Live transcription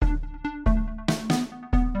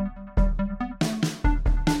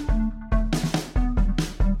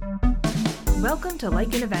Welcome to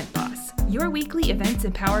Like an Event Boss, your weekly events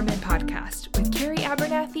empowerment podcast with Carrie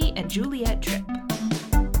Abernathy and Juliet Tripp.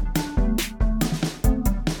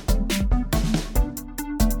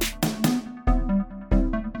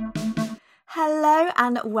 Hello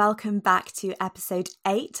and welcome back to episode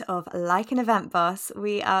 8 of Like an Event Boss.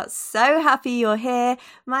 We are so happy you're here.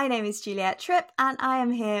 My name is Juliet Tripp and I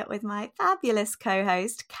am here with my fabulous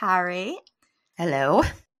co-host, Carrie. Hello.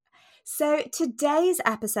 So today's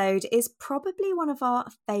episode is probably one of our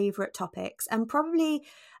favourite topics and probably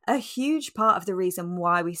a huge part of the reason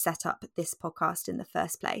why we set up this podcast in the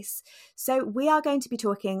first place. So we are going to be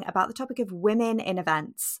talking about the topic of women in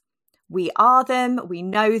events. We are them, we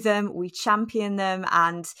know them, we champion them,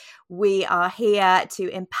 and we are here to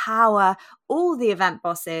empower all the event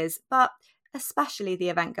bosses, but especially the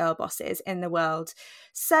event girl bosses in the world.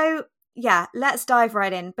 So yeah, let's dive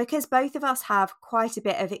right in because both of us have quite a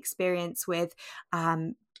bit of experience with,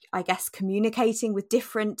 communicating with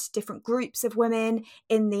different groups of women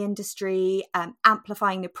in the industry,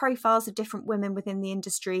 amplifying the profiles of different women within the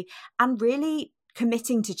industry, and really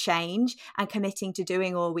committing to change and committing to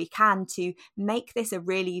doing all we can to make this a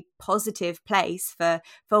really positive place for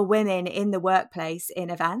women in the workplace in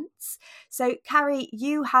events. So, Carrie,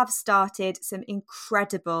 you have started some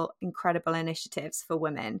incredible initiatives for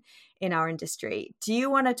women in our industry. Do you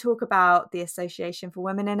want to talk about the Association for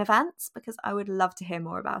Women in Events? Because I would love to hear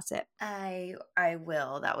more about it. I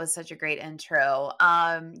will. That was such a great intro.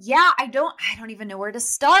 I don't even know where to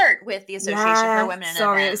start with the Association for Women in Events.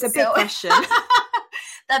 Sorry, it was a big question.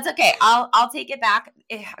 That's okay. I'll take it back.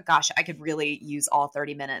 Gosh, I could really use all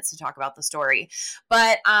 30 minutes to talk about the story.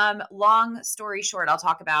 But long story short, I'll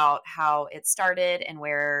talk about how it started and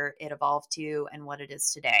where it evolved to and what it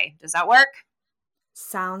is today. Does that work?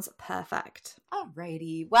 Sounds perfect.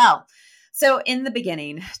 Alrighty. Well, so in the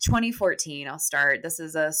beginning, 2014, I'll start. This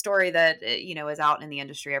is a story that, is out in the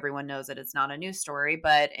industry. Everyone knows that it's not a new story.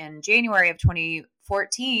 But in January of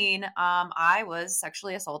 2014, I was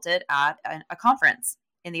sexually assaulted at a conference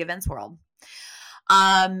in the events world.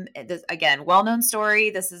 Again, well-known story.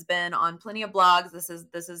 This has been on plenty of blogs.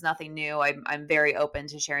 This is nothing new. I'm very open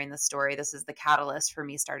to sharing this story. This is the catalyst for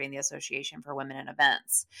me starting the Association for Women in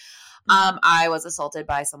Events. I was assaulted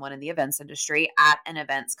by someone in the events industry at an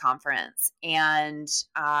events conference. And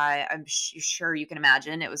I'm sure you can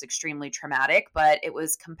imagine it was extremely traumatic, but it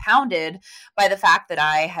was compounded by the fact that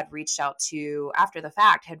I had reached out to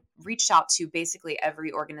basically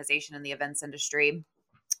every organization in the events industry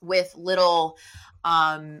with little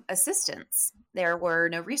assistance. There were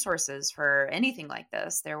no resources for anything like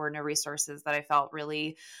this. There were no resources that I felt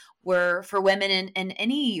really were for women in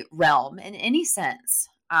any realm, in any sense.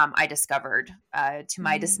 I discovered, to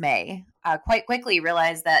my dismay, quite quickly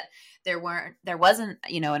realized that there wasn't,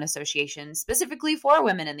 an association specifically for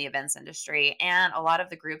women in the events industry. And a lot of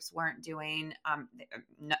the groups weren't doing,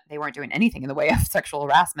 they weren't doing anything in the way of sexual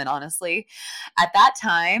harassment, honestly, at that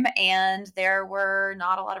time. And there were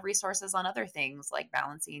not a lot of resources on other things like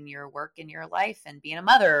balancing your work and your life and being a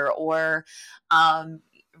mother, or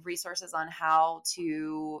resources on how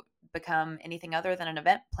to become anything other than an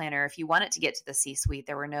event planner. If you wanted to get to the C-suite,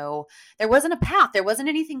 there wasn't a path. There wasn't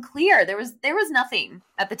anything clear. There was nothing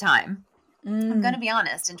at the time. I'm going to be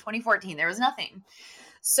honest. In 2014, there was nothing.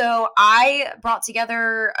 So I brought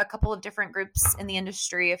together a couple of different groups in the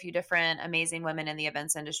industry, a few different amazing women in the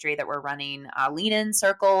events industry that were running lean-in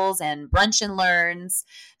circles and brunch and learns,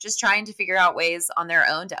 just trying to figure out ways on their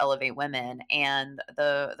own to elevate women. And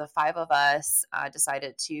the five of us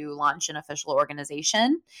decided to launch an official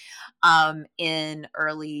organization in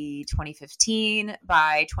early 2015.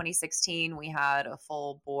 By 2016, we had a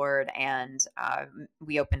full board and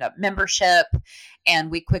we opened up membership,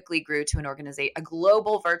 and we quickly grew to a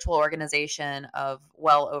global virtual organization of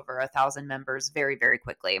well over 1,000 members very, very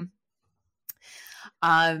quickly.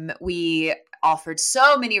 We offered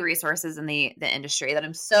so many resources in the industry that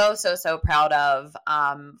I'm so proud of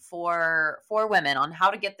for women, on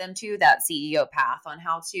how to get them to that CEO path, on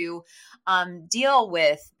how to deal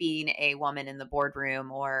with being a woman in the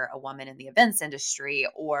boardroom or a woman in the events industry,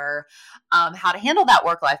 or how to handle that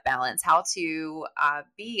work-life balance, how to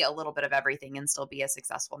be a little bit of everything and still be a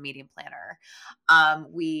successful meeting planner.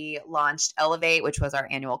 We launched Elevate, which was our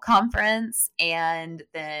annual conference, and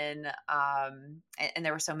then and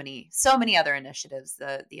there were so many other initiatives,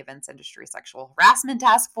 the Events Industry Sexual Harassment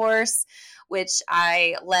Task Force, which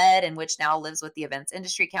I led and which now lives with the Events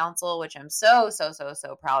Industry Council, which I'm so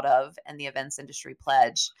proud of, and the Events Industry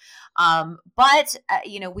Pledge. But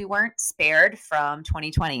we weren't spared from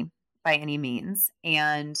 2020 by any means.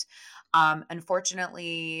 And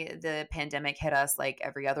unfortunately, the pandemic hit us like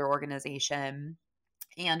every other organization.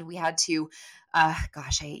 And we had to,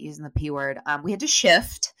 gosh, I hate using the P word. We had to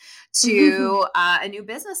shift to a new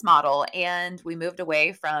business model, and we moved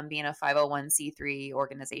away from being a 501c3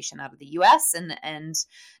 organization out of the US and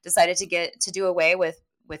decided to do away with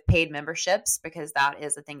paid memberships, because that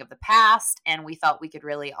is a thing of the past. And we felt we could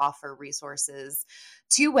really offer resources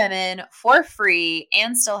to women for free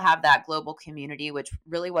and still have that global community, which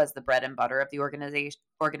really was the bread and butter of the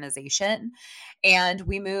organization. And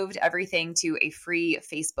we moved everything to a free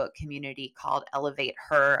Facebook community called Elevate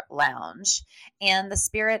Her Lounge. And the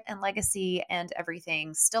spirit and legacy and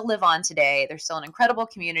everything still live on today. There's still an incredible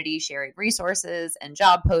community sharing resources and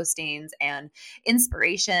job postings and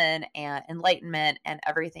inspiration and enlightenment and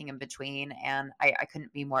everything in between. And I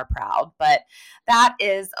couldn't be more proud. But that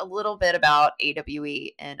is a little bit about AWE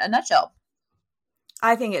in a nutshell.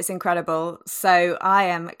 I think it's incredible. So I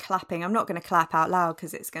am clapping. I'm not going to clap out loud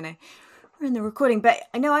because it's going to ruin the recording, but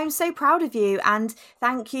I know I'm so proud of you, and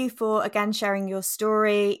thank you for again sharing your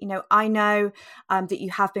story. I know that you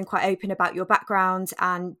have been quite open about your background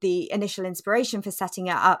and the initial inspiration for setting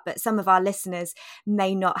it up, but some of our listeners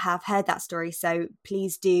may not have heard that story. So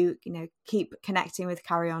please do, keep connecting with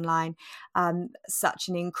Carrie online. Such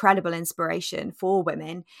an incredible inspiration for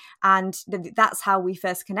women, and that's how we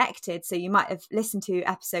first connected. So you might have listened to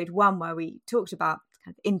episode 1 where we talked about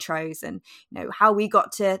kind of intros and how we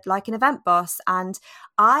got to like an event boss. And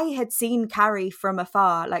I had seen Carrie from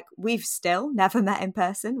afar. Like, we've still never met in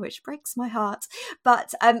person, which breaks my heart,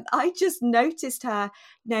 but I just noticed her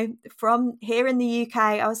from here in the UK.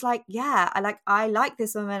 I was like, yeah, I like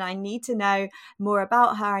this woman. I need to know more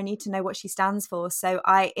about her. I need to know what she stands for. So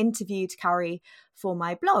I interviewed Carrie for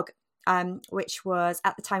my blog, which was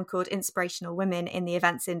at the time called Inspirational Women in the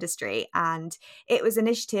Events Industry. And it was an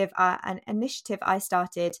initiative I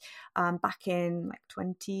started back in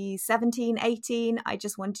 2017, 18. I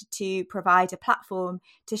just wanted to provide a platform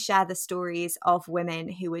to share the stories of women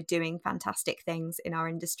who were doing fantastic things in our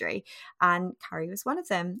industry. And Carrie was one of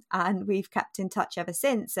them. And we've kept in touch ever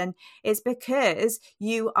since. And it's because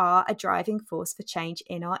you are a driving force for change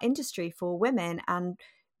in our industry for women. And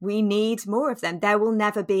we need more of them. There will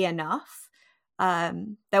never be enough. There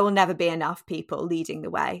will never be enough people leading the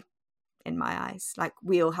way, in my eyes. Like,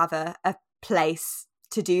 we all have a place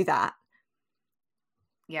to do that.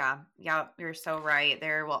 Yeah, you're so right.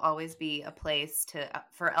 There will always be a place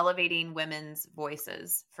for elevating women's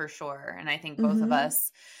voices, for sure. And I think both of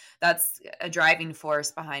us, that's a driving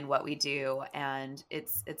force behind what we do. And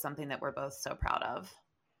it's something that we're both so proud of.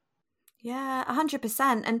 Yeah,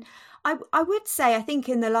 100%. And I would say, I think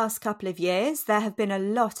in the last couple of years, there have been a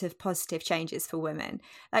lot of positive changes for women.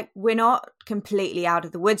 Like, we're not completely out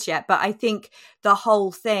of the woods yet, but I think the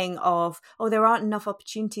whole thing of, there aren't enough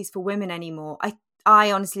opportunities for women anymore.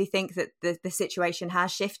 I honestly think that the situation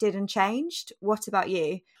has shifted and changed. What about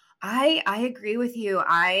you? I agree with you.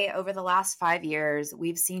 Over the last 5 years,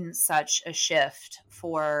 we've seen such a shift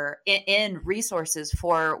in resources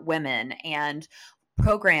for women and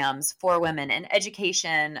programs for women and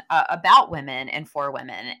education about women and for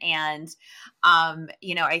women. And,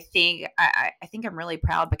 I think I'm really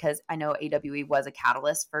proud because I know AWE was a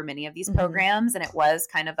catalyst for many of these programs. And it was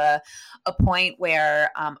kind of a point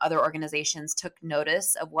where other organizations took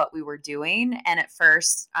notice of what we were doing. And at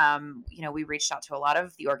first, we reached out to a lot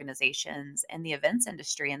of the organizations in the events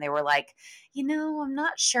industry, and they were like, I'm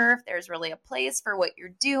not sure if there's really a place for what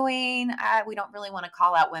you're doing. We don't really want to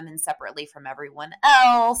call out women separately from everyone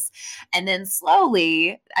else. And then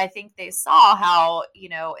slowly, I think they saw how,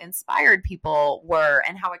 inspired people were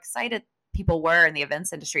and how excited people were in the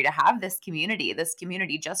events industry to have this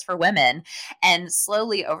community just for women. And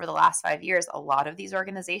slowly over the last 5 years, a lot of these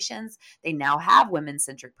organizations, they now have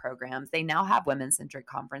women-centric programs. They now have women-centric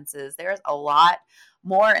conferences. There's a lot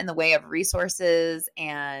more in the way of resources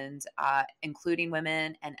and including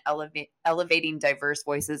women and elevating diverse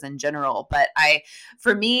voices in general. But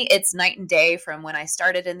for me, it's night and day from when I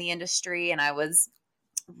started in the industry, and I was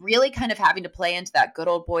really kind of having to play into that good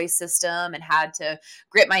old boy system and had to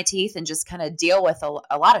grit my teeth and just kind of deal with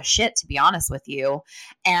a lot of shit, to be honest with you.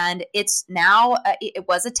 And it's now, it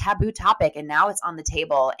was a taboo topic, and now it's on the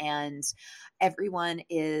table, and everyone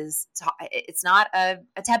it's not a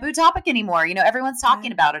taboo topic anymore. Everyone's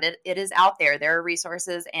talking about it. It is out there. There are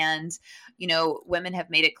resources, and, women have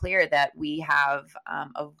made it clear that we have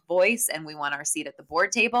a voice and we want our seat at the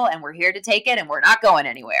board table, and we're here to take it, and we're not going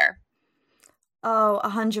anywhere. Oh,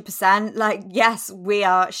 100%. Like, yes, we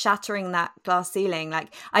are shattering that glass ceiling.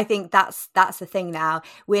 Like, I think that's the thing now.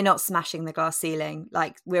 We're not smashing the glass ceiling.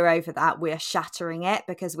 Like, we're over that. We're shattering it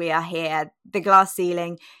because we are here. The glass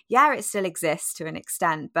ceiling, yeah, it still exists to an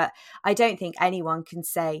extent, but I don't think anyone can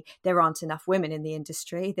say there aren't enough women in the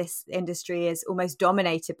industry. This industry is almost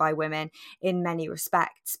dominated by women in many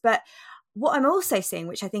respects. But what I'm also seeing,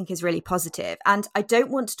 which I think is really positive, and I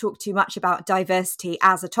don't want to talk too much about diversity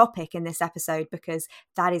as a topic in this episode because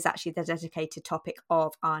that is actually the dedicated topic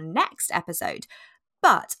of our next episode.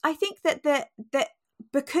 But I think that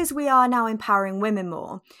because we are now empowering women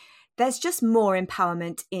more, there's just more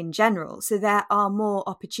empowerment in general. So there are more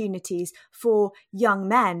opportunities for young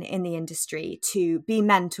men in the industry to be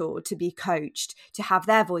mentored, to be coached, to have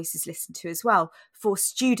their voices listened to as well, for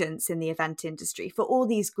students in the event industry, for all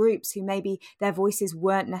these groups who maybe their voices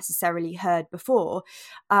weren't necessarily heard before.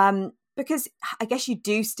 Because I guess you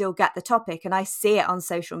do still get the topic, and I see it on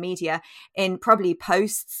social media in probably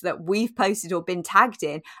posts that we've posted or been tagged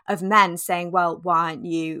in of men saying, well, why aren't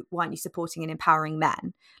you supporting and empowering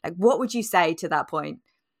men? Like, what would you say to that point?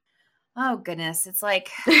 Oh, goodness. It's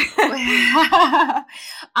like,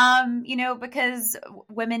 because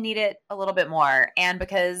women need it a little bit more, and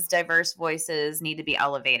because diverse voices need to be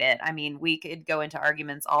elevated. I mean, we could go into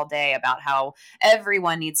arguments all day about how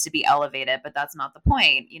everyone needs to be elevated, but that's not the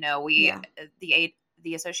point.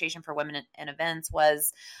 The Association for Women in Events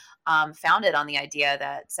was founded on the idea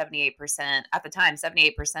that 78% at the time,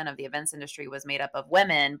 78% of the events industry was made up of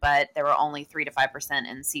women, but there were only 3 to 5%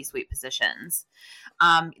 in C-suite positions.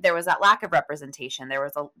 There was that lack of representation. There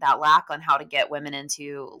was that lack on how to get women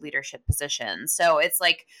into leadership positions. So it's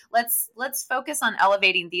like, let's focus on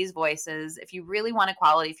elevating these voices. If you really want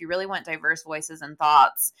equality, if you really want diverse voices and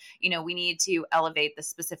thoughts, we need to elevate the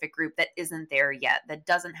specific group that isn't there yet, that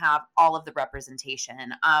doesn't have all of the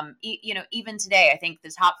representation. Even today, I think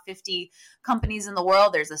the top 50 companies in the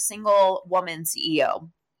world, there's a single woman CEO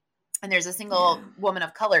and there's a single woman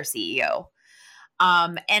of color CEO.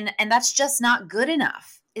 And that's just not good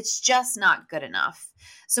enough. It's just not good enough.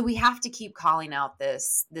 So we have to keep calling out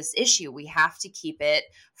this issue. We have to keep it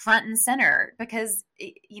front and center because,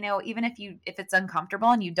 even if it's uncomfortable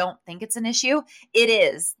and you don't think it's an issue, it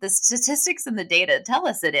is. The statistics and the data tell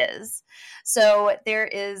us it is. So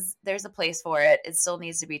there's a place for it. It still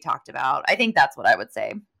needs to be talked about. I think that's what I would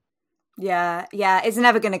say. Yeah. It's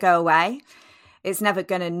never going to go away. It's never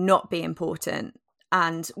going to not be important.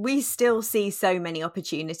 And we still see so many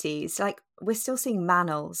opportunities. Like, we're still seeing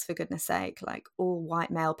manels, for goodness sake, like all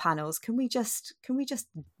white male panels. Can we just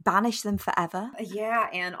banish them forever? Yeah,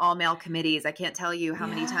 and all male committees. I can't tell you how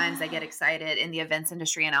many times I get excited in the events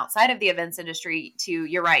industry and outside of the events industry to,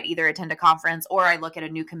 you're right, either attend a conference or I look at a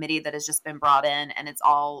new committee that has just been brought in and it's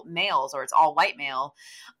all males or it's all white male.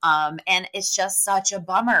 And it's just such a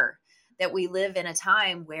bummer that we live in a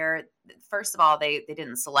time where, first of all, they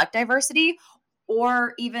didn't select diversity,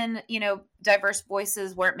 or even, diverse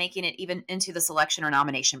voices weren't making it even into the selection or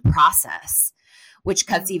nomination process, which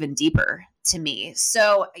cuts even deeper to me.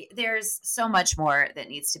 So there's so much more that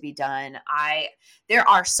needs to be done. There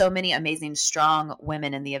are so many amazing, strong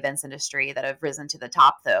women in the events industry that have risen to the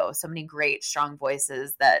top, though. So many great, strong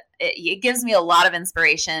voices that it gives me a lot of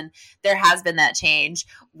inspiration. There has been that change.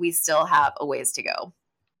 We still have a ways to go.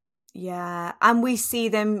 Yeah. And we see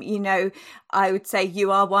them, I would say you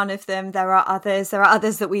are one of them. There are others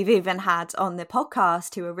that we've even had on the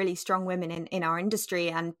podcast who are really strong women in our industry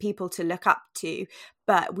and people to look up to.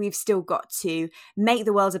 But we've still got to make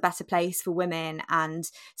the world a better place for women, and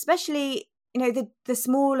especially, the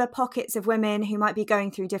smaller pockets of women who might be going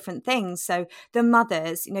through different things. So the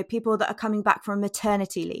mothers, people that are coming back from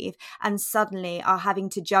maternity leave and suddenly are having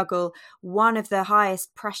to juggle one of the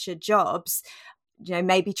highest pressure jobs,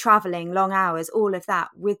 maybe traveling long hours, all of that,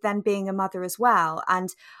 with then being a mother as well.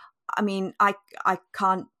 And I mean, I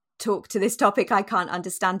can't talk to this topic. I can't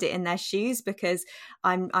understand it in their shoes because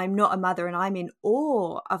I'm not a mother, and I'm in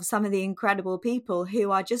awe of some of the incredible people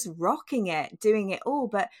who are just rocking it, doing it all.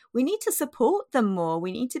 But we need to support them more.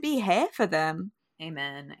 We need to be here for them.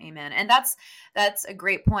 Amen. And that's a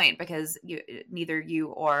great point, because neither you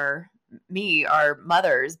or me are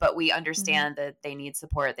mothers, but we understand that they need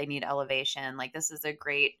support, they need elevation. Like, this is a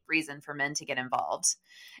great reason for men to get involved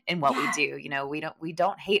in what we do. We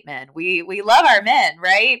don't hate men. We love our men,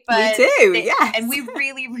 right? But we do, yes. And we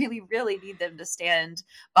really, really, really need them to stand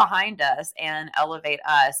behind us and elevate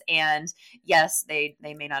us. And yes, they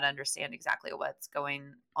may not understand exactly what's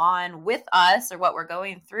going on with us or what we're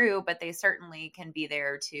going through, but they certainly can be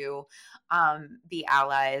there to be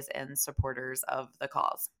allies and supporters of the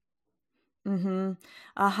cause. Mm-hmm.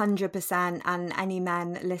 100%. And any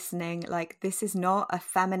men listening, like, this is not a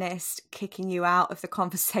feminist kicking you out of the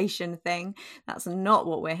conversation thing. That's not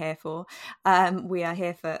what we're here for. We are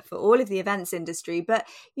here for all of the events industry. But,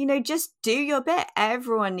 just do your bit.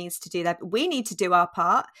 Everyone needs to do that. We need to do our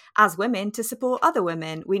part as women to support other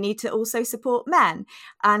women. We need to also support men.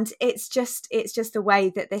 And it's just the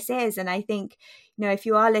way that this is. And I think, if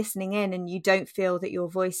you are listening in and you don't feel that your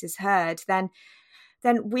voice is heard, then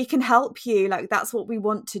we can help you. Like, that's what we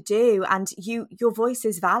want to do. And your voice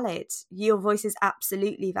is valid. Your voice is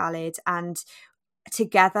absolutely valid. And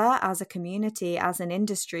together as a community, as an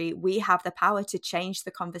industry, we have the power to change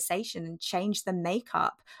the conversation and change the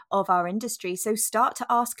makeup of our industry. So start to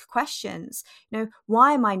ask questions.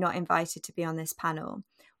 Why am I not invited to be on this panel?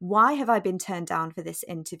 Why have I been turned down for this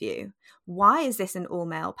interview? Why is this an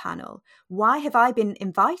all-male panel? Why have I been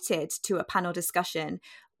invited to a panel discussion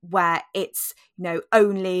where it's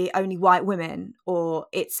only white women, or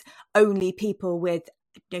it's only people with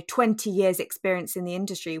 20 years experience in the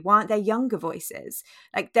industry? Why aren't there younger voices?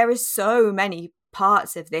 Like, there is so many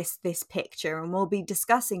parts of this picture, and we'll be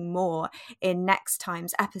discussing more in next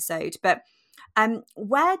time's episode. But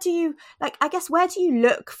where do you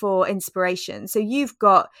look for inspiration? So you've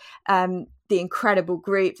got the incredible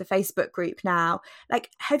group, the Facebook group now. Like,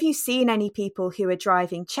 have you seen any people who are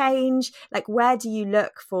driving change? Like, where do you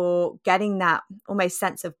look for getting that almost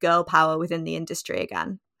sense of girl power within the industry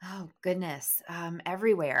again? Oh, goodness.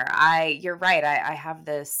 Everywhere. You're right. I have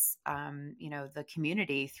this, the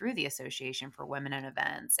community through the Association for Women in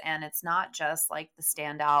Events. And it's not just like the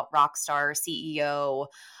standout rock star CEO,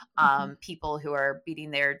 people who are beating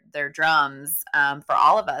their drums. For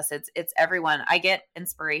all of us, it's everyone. I get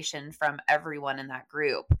inspiration from everyone in that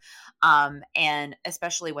group. And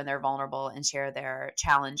especially when they're vulnerable and share their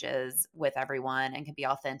challenges with everyone and can be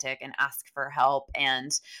authentic and ask for help.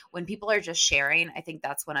 And when people are just sharing, I think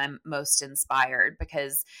that's when I'm most inspired,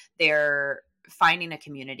 because they're finding a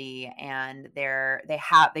community and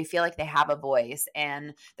they feel like they have a voice,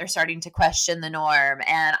 and they're starting to question the norm.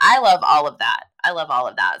 And I love all of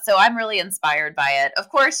that. So I'm really inspired by it. Of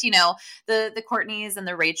course, the Courtneys and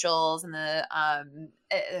the Rachels and the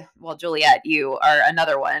Juliet, you are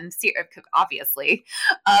another one, obviously.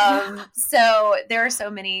 So there are so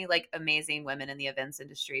many like amazing women in the events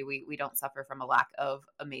industry. We don't suffer from a lack of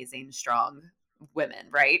amazing, strong women,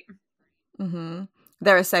 right? Mm-hmm.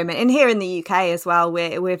 There are so many, and here in the UK as well,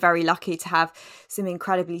 we're very lucky to have some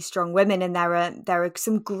incredibly strong women, and there are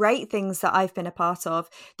some great things that I've been a part of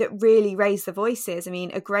that really raise the voices. I mean,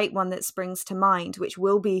 a great one that springs to mind, which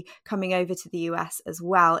will be coming over to the US as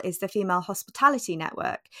well, is the Female Hospitality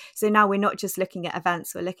Network. So now we're not just looking at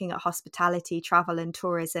events, we're looking at hospitality, travel and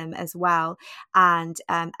tourism as well. And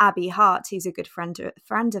Abby Hart, who's a good friend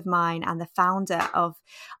of mine and the founder of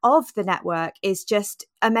the network, is just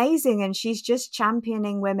amazing, and she's just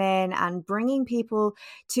championing women and bringing people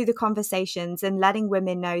to the conversations and letting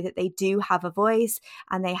women know that they do have a voice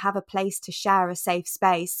and they have a place to share a safe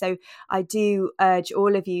space. So I do urge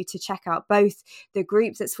all of you to check out both the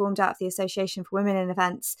group that's formed out of the Association for Women in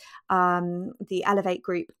Events, the Elevate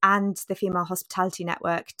group, and the Female Hospitality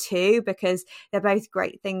Network too, because they're both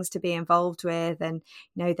great things to be involved with. And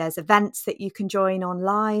there's events that you can join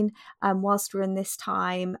online whilst we're in this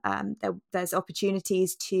time. There's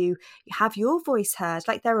opportunities to have your voice heard.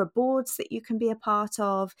 Like, there are boards that you can be a part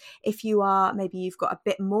of. If maybe you've got a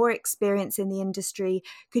bit more experience in the industry,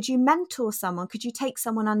 could you mentor someone? Could you take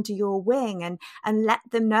someone under your wing and let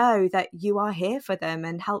them know that you are here for them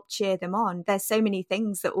and help cheer them on? There's so many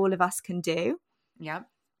things that all of us can do. Yep.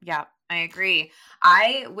 Yeah, I agree.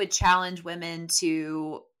 I would challenge women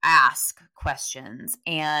to ask questions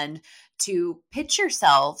and to pitch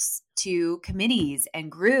yourselves to committees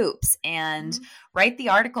and groups and write the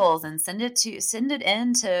articles and send it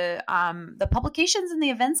into the publications in the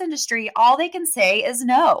events industry. All they can say is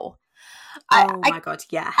no. My God,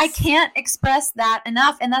 yes. I can't express that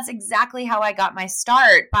enough. And that's exactly how I got my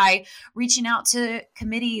start, by reaching out to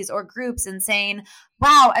committees or groups and saying,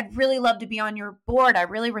 wow, I'd really love to be on your board. I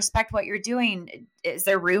really respect what you're doing. Is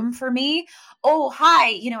there room for me? Oh,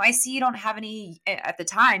 hi. I see you don't have any at the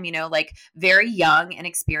time, like very young and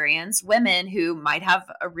experienced women who might have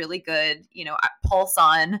a really good, pulse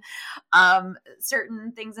on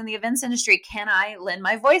certain things in the events industry. Can I lend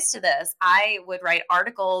my voice to this? I would write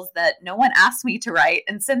articles that no one asked me to write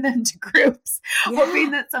and send them to groups,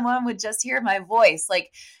 hoping that someone would just hear my voice.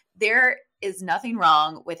 Like, there is nothing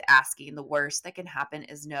wrong with asking. The worst that can happen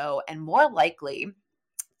is no. And more likely,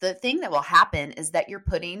 the thing that will happen is that you're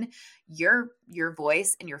putting your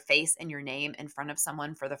voice and your face and your name in front of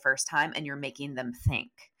someone for the first time, and you're making them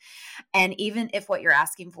think. And even if what you're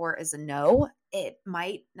asking for is a no, it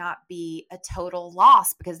might not be a total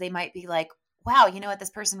loss, because they might be like, wow, you know what, this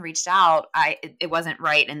person reached out. It wasn't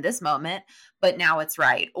right in this moment, but now it's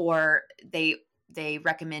right. Or they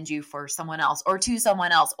recommend you for someone else, or to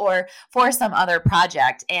someone else, or for some other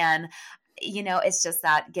project. And it's just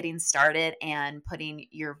that getting started and putting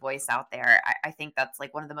your voice out there. I think that's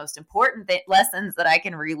like one of the most important lessons that I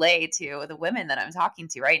can relay to the women that I'm talking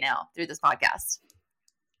to right now through this podcast.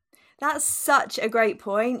 That's such a great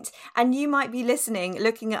point. And you might be listening,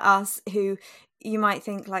 looking at us, who you might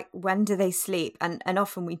think like, when do they sleep? And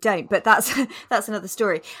often we don't, but that's another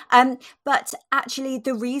story. But actually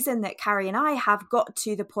the reason that Carrie and I have got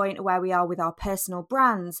to the point where we are with our personal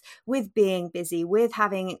brands, with being busy, with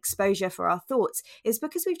having exposure for our thoughts, is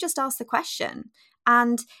because we've just asked the question.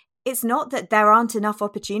 And it's not that there aren't enough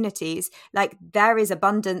opportunities. Like, there is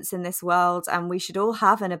abundance in this world, and we should all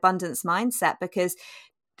have an abundance mindset, because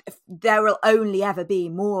there will only ever be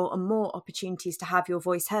more and more opportunities to have your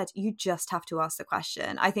voice heard. You just have to ask the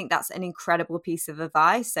question. I think that's an incredible piece of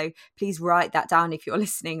advice. So please write that down if you're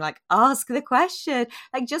listening. Like, ask the question.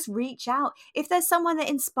 Like, just reach out. If there's someone that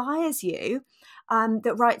inspires you,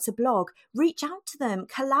 that writes a blog, reach out to them,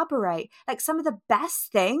 collaborate. Like, some of the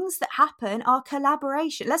best things that happen are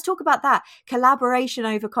collaboration. Let's talk about that. Collaboration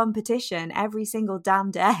over competition every single damn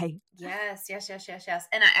day. Yes.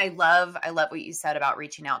 And I love what you said about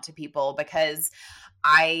reaching out to people, because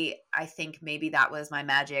I think maybe that was my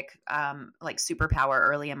magic, like superpower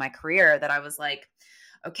early in my career, that I was like,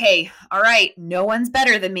 okay, all right, no one's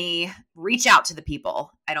better than me. Reach out to the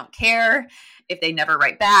people. I don't care if they never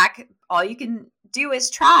write back. All you can do is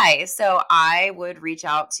try. So I would reach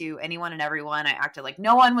out to anyone and everyone. I acted like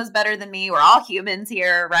no one was better than me. We're all humans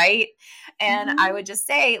here, right? And I would just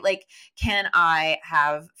say, like, can I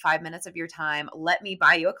have 5 minutes of your time? Let me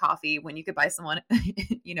buy you a coffee, when you could buy someone,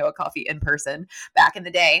 a coffee in person back in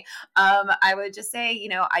the day. I would just say,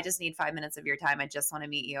 I just need 5 minutes of your time. I just want to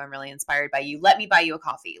meet you. I'm really inspired by you. Let me buy you a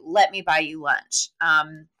coffee. Let me buy you lunch.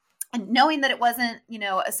 And knowing that it wasn't,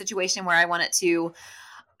 a situation where I wanted to,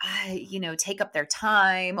 take up their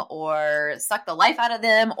time or suck the life out of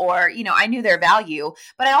them, or, I knew their value,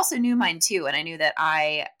 but I also knew mine too. And I knew that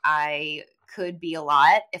I could be a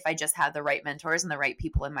lot if I just had the right mentors and the right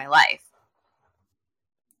people in my life.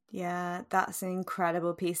 Yeah, that's an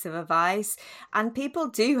incredible piece of advice. And people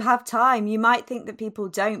do have time. You might think that people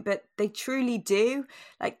don't, but they truly do.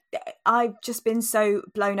 Like, I've just been so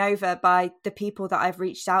blown over by the people that I've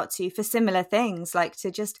reached out to for similar things, like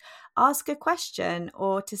to just ask a question,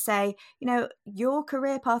 or to say, your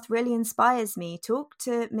career path really inspires me. Talk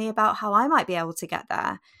to me about how I might be able to get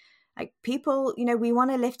there. Like, people, we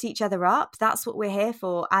want to lift each other up. That's what we're here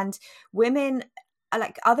for. And women,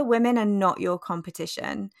 like, other women are not your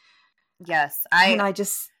competition. Yes. And I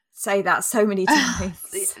just say that so many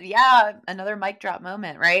times. Yeah. Another mic drop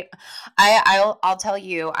moment, right? I'll tell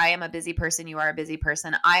you, I am a busy person. You are a busy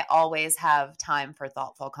person. I always have time for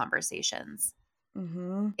thoughtful conversations.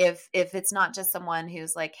 Mm-hmm. If it's not just someone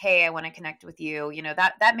who's like, hey, I want to connect with you,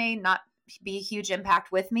 that may not be a huge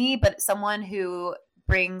impact with me, but someone who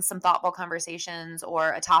brings some thoughtful conversations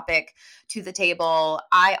or a topic to the table,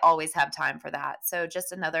 I always have time for that. So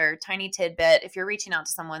just another tiny tidbit. If you're reaching out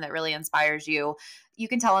to someone that really inspires you, you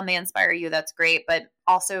can tell them they inspire you. That's great. But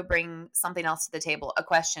also bring something else to the table, a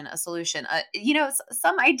question, a solution,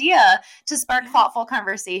 some idea to spark thoughtful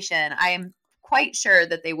conversation. I am quite sure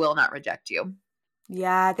that they will not reject you.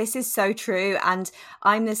 Yeah, this is so true. And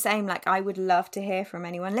I'm the same. Like, I would love to hear from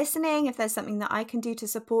anyone listening. If there's something that I can do to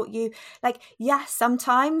support you, like, yes,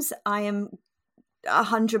 sometimes I am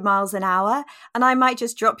 100 miles an hour and I might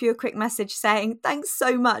just drop you a quick message saying, thanks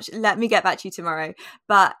so much. Let me get back to you tomorrow.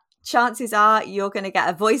 But chances are you're going to get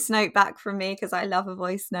a voice note back from me, because I love a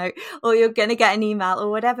voice note, or you're going to get an email or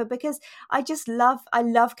whatever, because I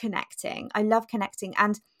love connecting. I love connecting.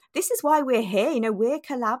 And this is why we're here. We're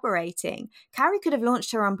collaborating. Carrie could have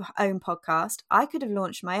launched her own podcast. I could have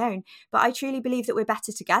launched my own, but I truly believe that we're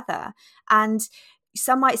better together. And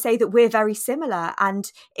some might say that we're very similar.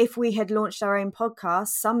 And if we had launched our own podcast,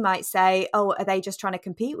 some might say, oh, are they just trying to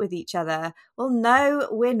compete with each other? Well, no,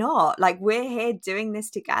 we're not. Like, we're here doing this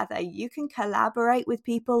together. You can collaborate with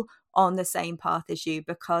people on the same path as you,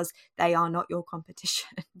 because they are not your competition.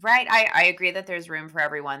 Right. I agree that there's room for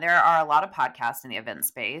everyone. There are a lot of podcasts in the event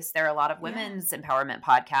space. There are a lot of women's empowerment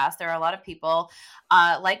podcasts. There are a lot of people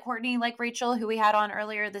like Courtney, like Rachel, who we had on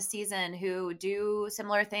earlier this season, who do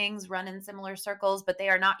similar things, run in similar circles, but they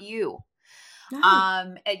are not you.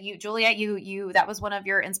 No. Juliet, that was one of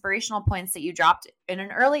your inspirational points that you dropped in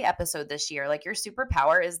an early episode this year. Like, your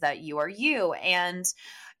superpower is that you are you. And,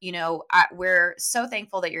 we're so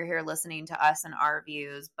thankful that you're here listening to us and our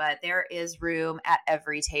views, but there is room at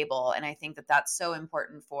every table. And I think that that's so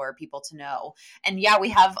important for people to know. And yeah, we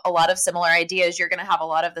have a lot of similar ideas. You're going to have a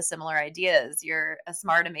lot of the similar ideas. You're a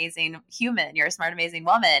smart, amazing human. You're a smart, amazing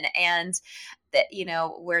woman. And that,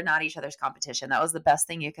 we're not each other's competition. That was the best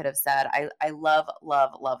thing you could have said. I love,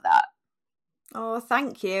 love, love that. Oh,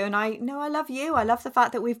 thank you. And I love you. I love the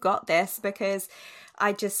fact that we've got this, because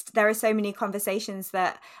there are so many conversations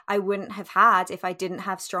that I wouldn't have had if I didn't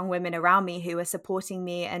have strong women around me who are supporting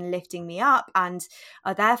me and lifting me up and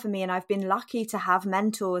are there for me. And I've been lucky to have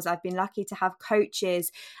mentors. I've been lucky to have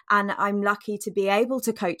coaches, and I'm lucky to be able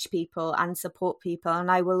to coach people and support people. And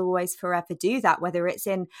I will always forever do that, whether it's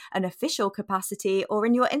in an official capacity or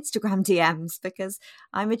in your Instagram DMs, because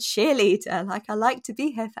I'm a cheerleader. Like, I like to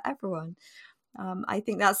be here for everyone. I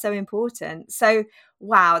think that's so important. So,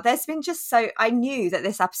 wow, there's been I knew that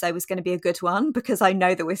this episode was going to be a good one, because I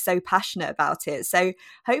know that we're so passionate about it. So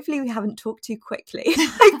hopefully we haven't talked too quickly.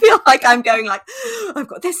 I feel like I'm going like, I've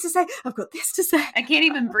got this to say. I've got this to say. I can't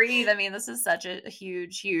even breathe. I mean, this is such a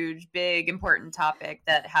huge, big, important topic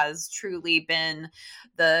that has truly been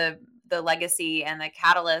the legacy and the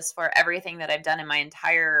catalyst for everything that I've done in my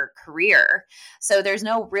entire career. So there's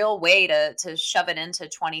no real way to shove it into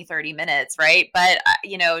 20, 30 minutes, right? But,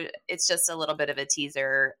 it's just a little bit of a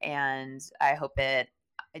teaser, and I hope it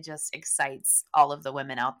just excites all of the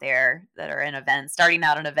women out there that are in events, starting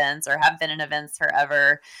out in events, or have been in events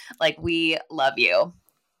forever. Like, we love you.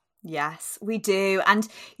 Yes, we do. And,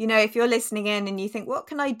 if you're listening in and you think, what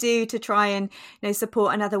can I do to try and,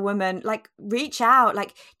 support another woman? Like, reach out,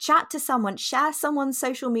 like, chat to someone, share someone's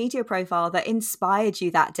social media profile that inspired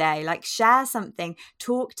you that day. Like, share something,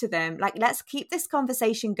 talk to them. Like, let's keep this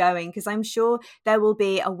conversation going, because I'm sure there will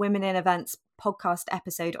be a Women in Events podcast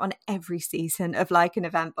episode on every season of Like an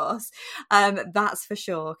Event Boss. That's for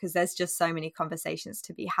sure, because there's just so many conversations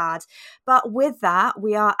to be had. But with that,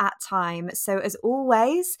 we are at time. So as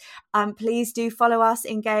always, please do follow us,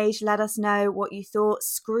 engage, let us know what you thought,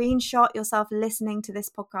 screenshot yourself listening to this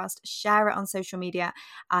podcast, share it on social media,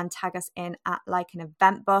 and tag us in at Like an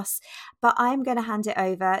Event Boss. But I'm going to hand it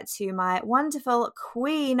over to my wonderful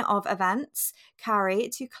queen of events, Carrie,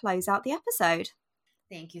 to close out the episode.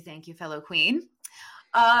 Thank you, fellow queen.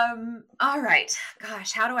 All right.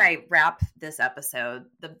 Gosh, how do I wrap this episode?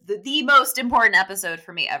 The most important episode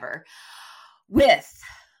for me ever. With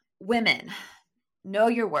women, know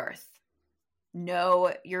your worth,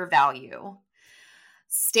 know your value,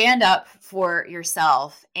 stand up for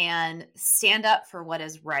yourself, and stand up for what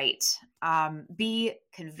is right. Be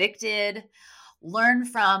convicted, learn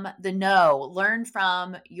from the no, learn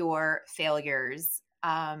from your failures.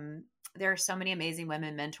 There are so many amazing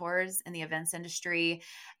women mentors in the events industry.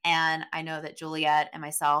 And I know that Juliet and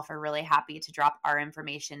myself are really happy to drop our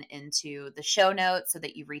information into the show notes so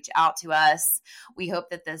that you reach out to us. We hope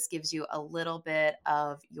that this gives you a little bit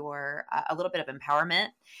of empowerment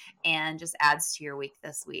and just adds to your week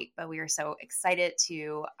this week. But we are so excited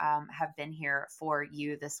to have been here for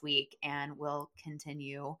you this week, and we'll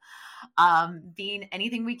continue being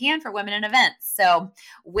anything we can for women in events. So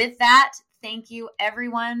with that, thank you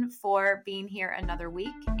everyone for being here another week,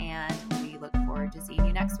 and we look forward to seeing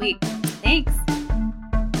you next week. Thanks.